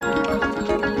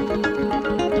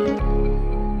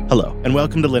and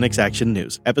welcome to Linux Action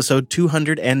News, episode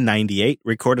 298,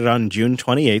 recorded on June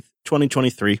 28th,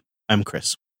 2023. I'm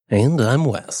Chris. And I'm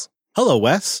Wes. Hello,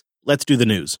 Wes. Let's do the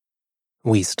news.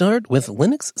 We start with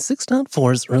Linux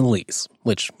 6.4's release,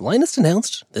 which Linus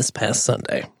announced this past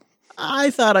Sunday.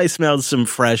 I thought I smelled some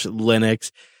fresh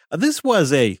Linux. This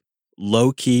was a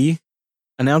low-key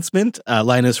announcement.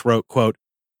 Linus wrote, quote,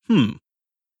 the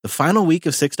final week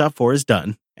of 6.4 is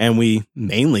done, and we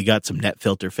mainly got some net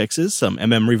filter fixes, some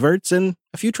reverts, and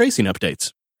a few tracing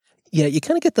updates. Yeah, you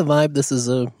kind of get the vibe this is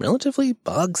a relatively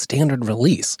bog-standard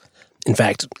release. In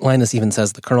fact, Linus even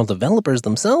says the kernel developers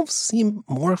themselves seem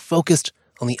more focused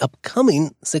on the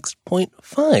upcoming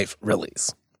 6.5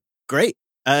 release. Great.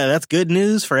 That's good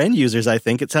news for end users, I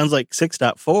think. It sounds like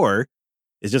 6.4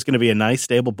 is just going to be a nice,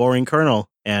 stable, boring kernel,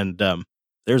 and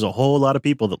there's a whole lot of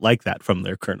people that like that from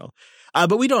their kernel.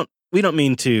 But we don't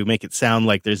mean to make it sound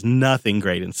like there's nothing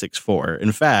great in 6.4.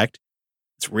 In fact,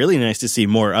 it's really nice to see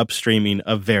more upstreaming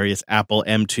of various Apple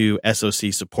M2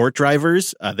 SoC support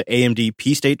drivers. The AMD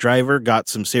P-State driver got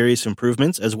some serious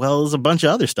improvements, as well as a bunch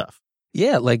of other stuff.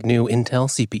 Yeah, like new Intel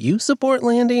CPU support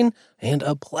landing, and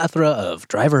a plethora of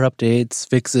driver updates,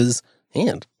 fixes,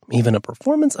 and even a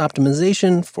performance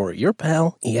optimization for your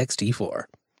pal ext4.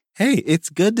 Hey, it's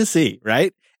good to see,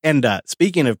 right? And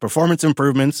speaking of performance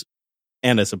improvements,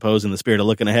 and I suppose in the spirit of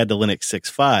looking ahead to Linux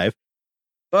 6.5,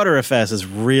 Btrfs is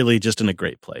really just in a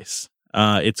great place.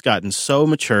 It's gotten so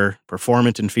mature,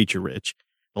 performant, and feature-rich.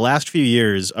 The last few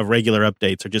years of regular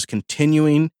updates are just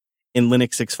continuing in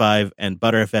Linux 6.5, and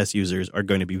Btrfs users are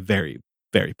going to be very,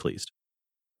 very pleased.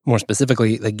 More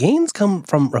specifically, the gains come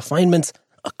from refinements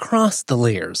across the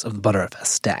layers of the Btrfs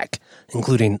stack,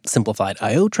 including simplified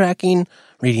I/O tracking,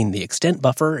 reading the extent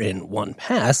buffer in one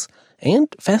pass, and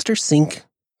faster sync,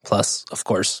 plus, of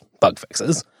course, bug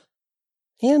fixes.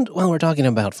 And while we're talking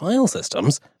about file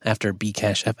systems, after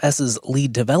Bcachefs's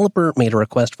lead developer made a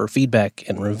request for feedback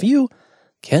and review,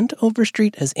 Kent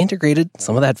Overstreet has integrated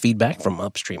some of that feedback from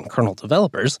upstream kernel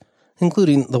developers,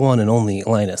 including the one and only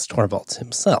Linus Torvalds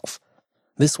himself.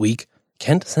 This week,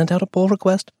 Kent sent out a pull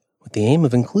request with the aim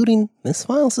of including this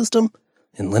file system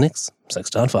in Linux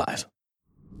 6.5.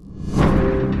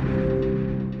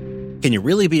 Can you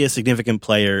really be a significant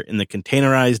player in the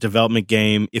containerized development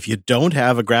game if you don't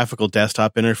have a graphical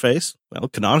desktop interface? Well,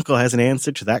 Canonical has an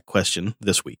answer to that question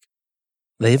this week.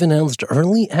 They've announced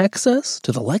early access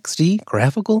to the LXD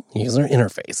graphical user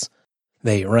interface.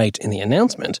 They write in the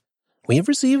announcement, "We have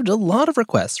received a lot of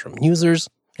requests from users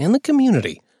and the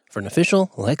community for an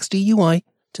official LXD UI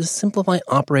to simplify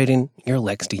operating your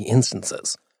LXD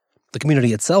instances. The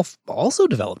community itself also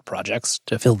developed projects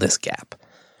to fill this gap.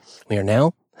 We are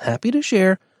now happy to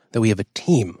share that we have a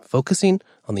team focusing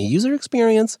on the user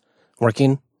experience,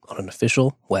 working on an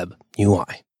official web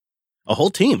UI." A whole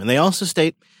team, and they also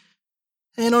state,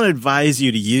 "I don't advise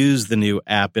you to use the new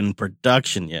app in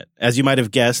production yet. As you might have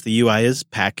guessed, the UI is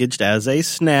packaged as a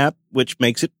snap, which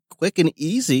makes it quick and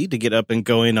easy to get up and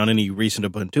going on any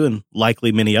recent Ubuntu and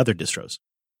likely many other distros."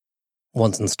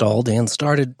 Once installed and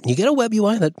started, you get a web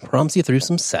UI that prompts you through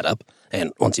some setup,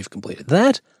 and once you've completed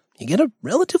that, you get a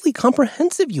relatively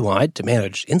comprehensive UI to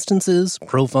manage instances,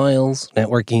 profiles,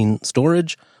 networking,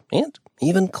 storage, and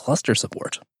even cluster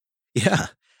support. Yeah.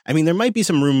 I mean, there might be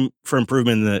some room for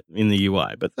improvement in the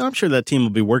UI, but I'm sure that team will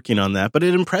be working on that. But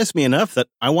it impressed me enough that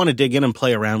I want to dig in and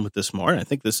play around with this more. And I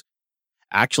think this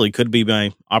actually could be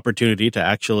my opportunity to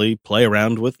actually play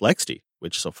around with LXD,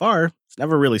 which so far, it's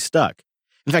never really stuck.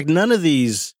 In fact, none of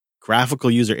these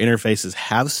graphical user interfaces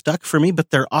have stuck for me,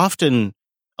 but they're often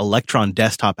Electron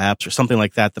desktop apps or something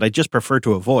like that I just prefer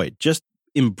to avoid. Just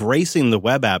embracing the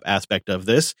web app aspect of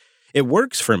this, it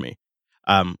works for me.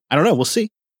 I don't know. We'll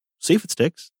see. See if it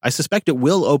sticks. I suspect it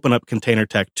will open up container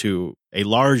tech to a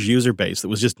large user base that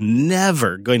was just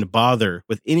never going to bother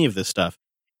with any of this stuff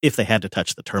if they had to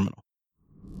touch the terminal.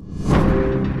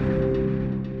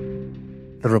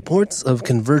 The reports of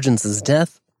Convergence's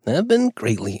death have been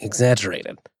greatly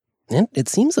exaggerated, and it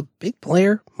seems a big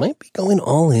player might be going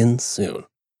all in soon.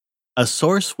 A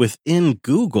source within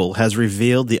Google has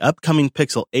revealed the upcoming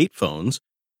Pixel 8 phones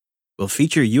will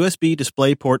feature USB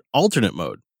DisplayPort alternate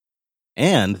mode,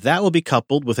 and that will be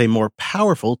coupled with a more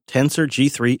powerful Tensor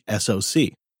G3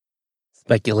 SoC.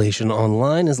 Speculation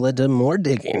online has led to more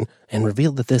digging and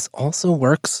revealed that this also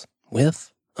works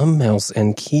with a mouse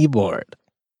and keyboard.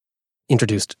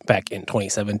 Introduced back in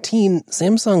 2017,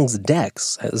 Samsung's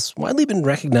DeX has widely been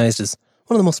recognized as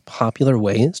one of the most popular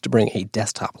ways to bring a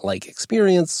desktop-like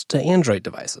experience to Android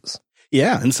devices.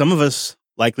 Yeah, and some of us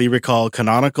likely recall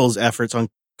Canonical's efforts on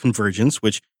convergence,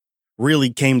 which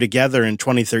really came together in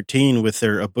 2013 with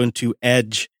their Ubuntu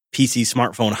Edge PC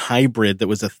smartphone hybrid that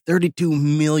was a $32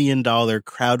 million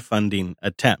crowdfunding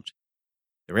attempt.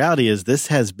 The reality is this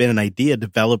has been an idea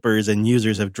developers and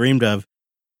users have dreamed of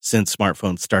since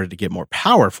smartphones started to get more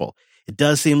powerful. It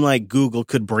does seem like Google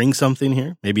could bring something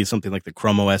here, maybe something like the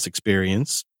Chrome OS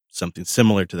experience, something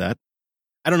similar to that.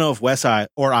 I don't know if Wes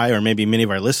or maybe many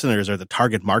of our listeners are the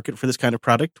target market for this kind of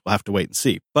product. We'll have to wait and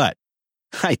see. But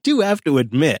I do have to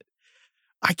admit,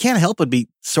 I can't help but be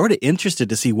sort of interested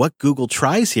to see what Google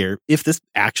tries here if this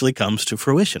actually comes to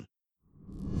fruition.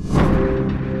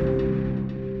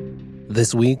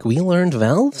 This week, we learned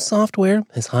Valve Software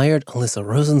has hired Alyssa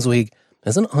Rosenzweig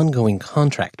as an ongoing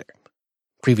contractor.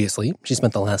 Previously, she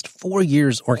spent the last 4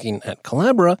 years working at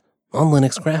Collabora on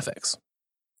Linux graphics.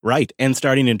 Right, and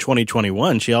starting in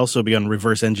 2021, she also began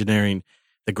reverse engineering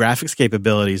the graphics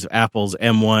capabilities of Apple's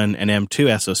M1 and M2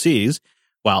 SoCs,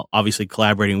 while obviously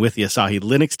collaborating with the Asahi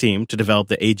Linux team to develop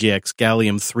the AGX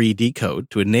Gallium 3D code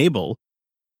to enable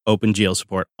OpenGL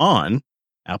support on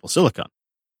Apple Silicon.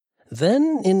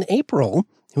 Then, in April,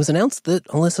 it was announced that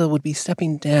Alyssa would be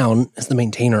stepping down as the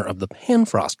maintainer of the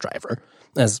Panfrost driver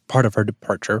as part of her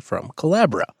departure from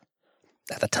Collabora.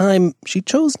 At the time, she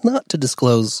chose not to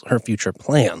disclose her future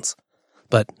plans.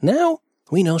 But now,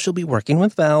 we know she'll be working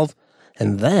with Valve,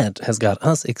 and that has got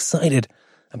us excited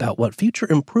about what future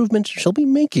improvements she'll be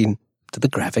making to the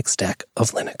graphics stack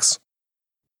of Linux.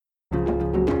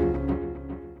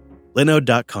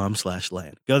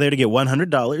 Linode.com/LAN. Go there to get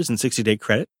 $100 and 60-day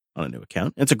credit on a new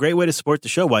account. It's a great way to support the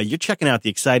show while you're checking out the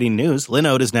exciting news.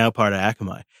 Linode is now part of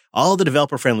Akamai. All the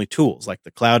developer-friendly tools like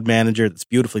the Cloud Manager that's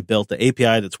beautifully built, the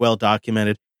API that's well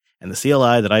documented, and the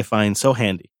CLI that I find so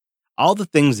handy. All the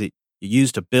things that you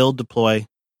use to build, deploy,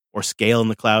 or scale in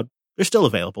the cloud, they're still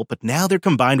available, but now they're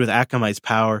combined with Akamai's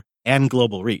power and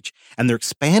global reach, and they're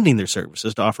expanding their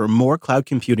services to offer more cloud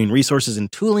computing resources and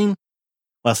tooling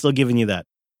while still giving you that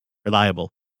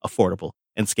reliable, affordable,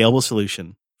 and scalable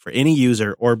solution for any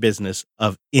user or business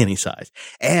of any size.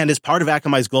 And as part of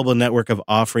Akamai's global network of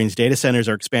offerings, data centers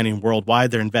are expanding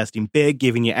worldwide. They're investing big,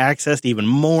 giving you access to even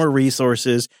more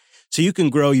resources so you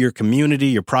can grow your community,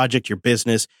 your project, your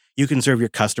business. You can serve your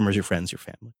customers, your friends, your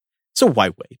family. So why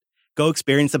wait? Go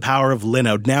experience the power of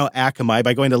Linode, now Akamai,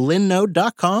 by going to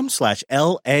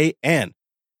linode.com/LAN.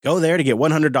 Go there to get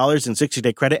 $100 in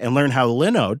 60-day credit and learn how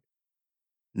Linode,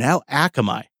 now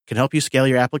Akamai, can help you scale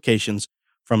your applications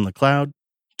from the cloud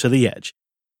to the edge.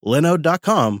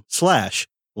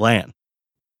 Linode.com/LAN.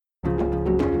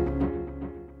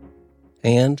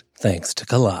 And thanks to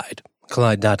Collide.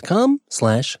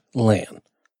 Collide.com/LAN.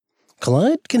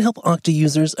 Collide can help Okta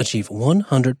users achieve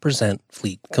 100%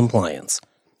 fleet compliance.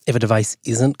 If a device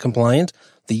isn't compliant,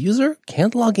 the user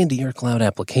can't log into your cloud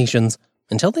applications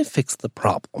until they fix the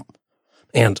problem.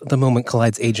 And the moment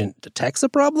Collide's agent detects a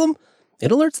problem, it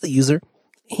alerts the user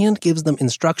and gives them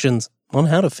instructions on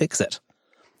how to fix it.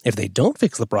 If they don't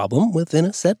fix the problem within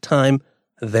a set time,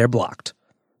 they're blocked.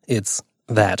 It's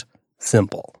that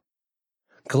simple.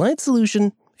 Collide's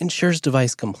solution ensures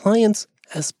device compliance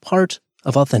as part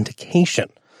of authentication,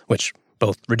 which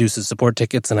both reduces support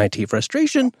tickets and IT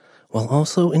frustration, while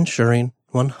also ensuring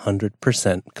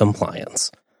 100%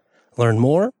 compliance. Learn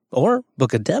more or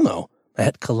book a demo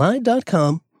at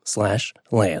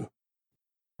collide.com/LAN.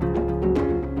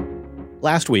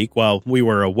 Last week, while we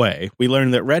were away, we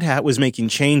learned that Red Hat was making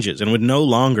changes and would no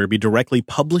longer be directly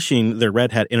publishing their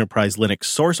Red Hat Enterprise Linux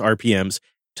source RPMs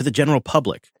to the general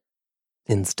public.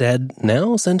 Instead,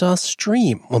 now CentOS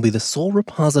Stream will be the sole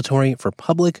repository for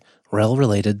public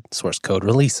RHEL-related source code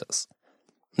releases.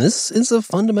 This is a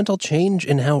fundamental change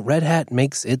in how Red Hat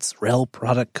makes its RHEL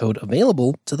product code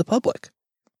available to the public.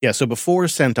 Yeah, so before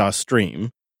CentOS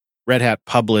Stream, Red Hat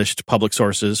published public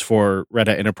sources for Red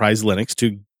Hat Enterprise Linux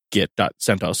to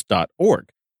git.centos.org.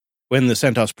 When the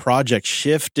CentOS project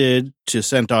shifted to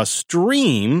CentOS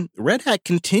Stream, Red Hat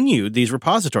continued these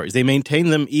repositories. They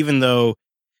maintained them even though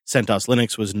CentOS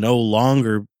Linux was no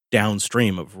longer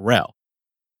downstream of RHEL.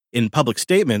 In public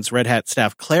statements, Red Hat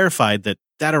staff clarified that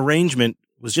that arrangement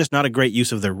was just not a great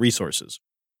use of their resources.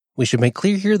 We should make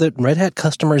clear here that Red Hat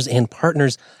customers and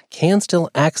partners can still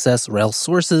access RHEL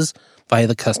sources via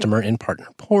the customer and partner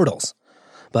portals.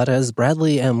 But as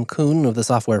Bradley M. Kuhn of the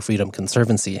Software Freedom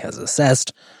Conservancy has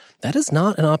assessed, that is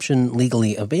not an option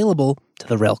legally available to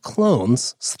the RHEL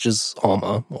clones, such as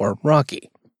Alma or Rocky.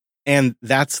 And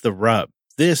that's the rub.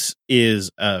 This is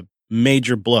a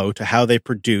major blow to how they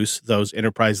produce those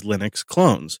Enterprise Linux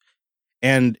clones.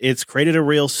 And it's created a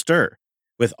real stir,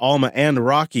 with Alma and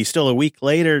Rocky still a week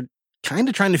later kind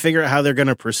of trying to figure out how they're going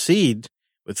to proceed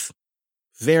with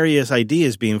various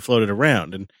ideas being floated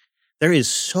around. And there is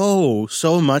so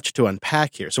much to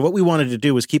unpack here. So what we wanted to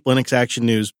do was keep Linux Action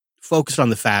News focused on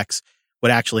the facts,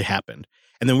 what actually happened.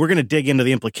 And then we're going to dig into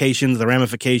the implications, the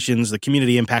ramifications, the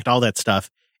community impact, all that stuff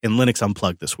in Linux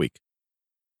Unplugged this week.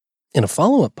 In a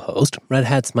follow-up post, Red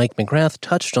Hat's Mike McGrath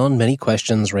touched on many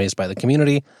questions raised by the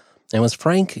community and was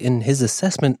frank in his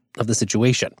assessment of the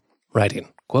situation, writing,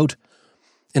 quote,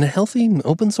 "In a healthy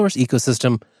open-source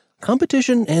ecosystem,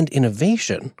 competition and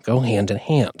innovation go hand in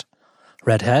hand.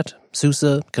 Red Hat,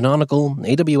 SUSE, Canonical,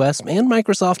 AWS, and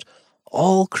Microsoft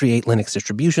all create Linux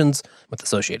distributions with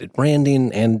associated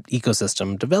branding and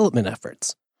ecosystem development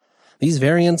efforts. These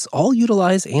variants all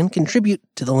utilize and contribute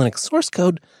to the Linux source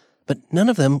code, but none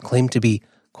of them claim to be,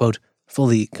 quote,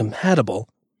 fully compatible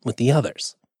with the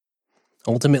others.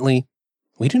 Ultimately,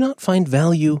 we do not find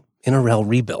value in a RHEL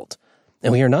rebuild,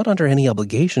 and we are not under any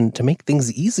obligation to make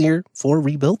things easier for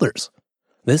rebuilders.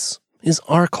 This is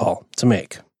our call to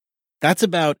make." That's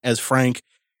about as frank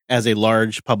as a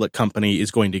large public company is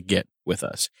going to get with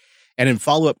us. And in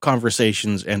follow-up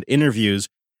conversations and interviews,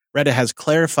 Red Hat has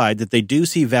clarified that they do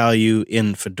see value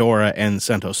in Fedora and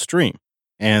CentOS Stream,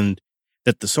 and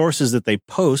that the sources that they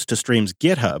post to Stream's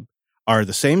GitHub are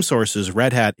the same sources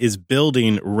Red Hat is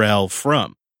building RHEL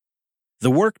from.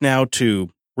 The work now to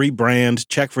rebrand,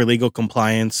 check for legal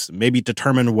compliance, maybe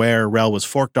determine where RHEL was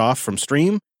forked off from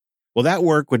Stream, well, that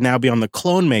work would now be on the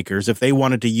clone makers if they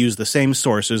wanted to use the same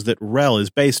sources that RHEL is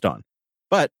based on.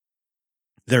 But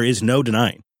there is no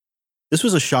denying this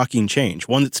was a shocking change,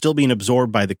 one that's still being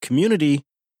absorbed by the community,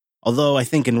 although I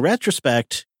think in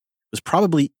retrospect was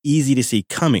probably easy to see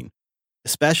coming,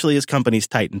 especially as companies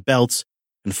tighten belts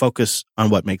and focus on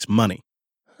what makes money.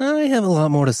 I have a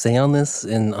lot more to say on this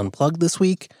in Unplugged this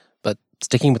week, but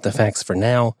sticking with the facts for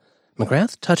now,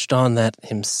 McGrath touched on that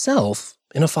himself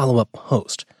in a follow-up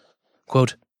post.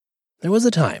 Quote, "There was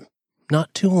a time,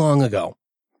 not too long ago,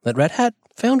 that Red Hat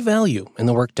found value in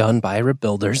the work done by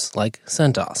rebuilders like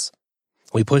CentOS.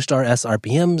 We pushed our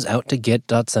SRPMs out to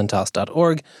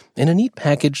git.centos.org in a neat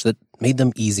package that made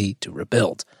them easy to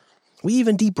rebuild. We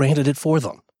even debranded it for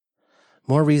them.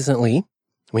 More recently,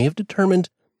 we have determined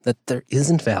that there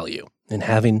isn't value in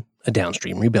having a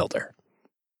downstream rebuilder."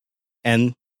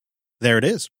 And there it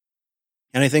is.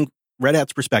 And I think Red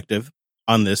Hat's perspective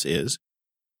on this is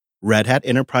Red Hat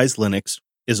Enterprise Linux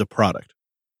is a product.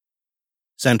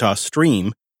 CentOS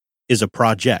Stream is a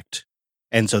project.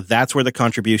 And so that's where the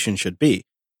contribution should be.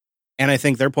 And I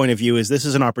think their point of view is this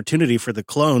is an opportunity for the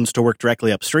clones to work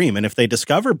directly upstream. And if they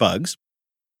discover bugs,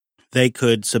 they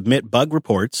could submit bug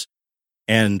reports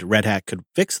and Red Hat could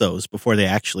fix those before they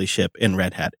actually ship in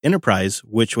Red Hat Enterprise,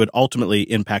 which would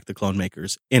ultimately impact the clone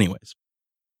makers anyways.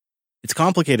 It's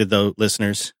complicated though,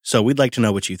 listeners, so we'd like to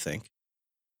know what you think.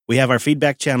 We have our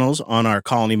feedback channels on our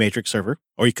Colony Matrix server,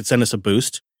 or you could send us a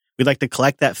boost. We'd like to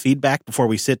collect that feedback before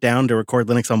we sit down to record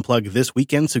Linux Unplugged this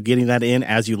weekend, so getting that in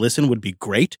as you listen would be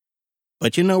great.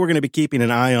 But you know we're going to be keeping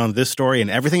an eye on this story and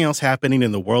everything else happening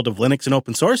in the world of Linux and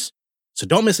open source, so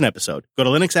don't miss an episode. Go to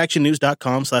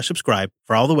linuxactionnews.com/subscribe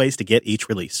for all the ways to get each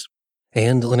release.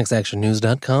 And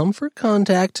linuxactionnews.com for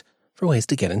contact for ways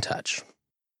to get in touch.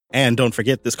 And don't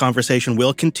forget, this conversation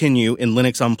will continue in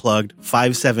Linux Unplugged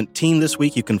 517 this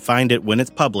week. You can find it when it's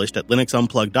published at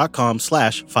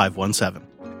linuxunplugged.com/517.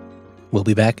 We'll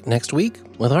be back next week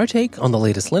with our take on the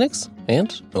latest Linux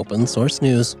and open source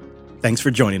news. Thanks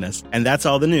for joining us. And that's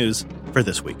all the news for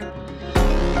this week.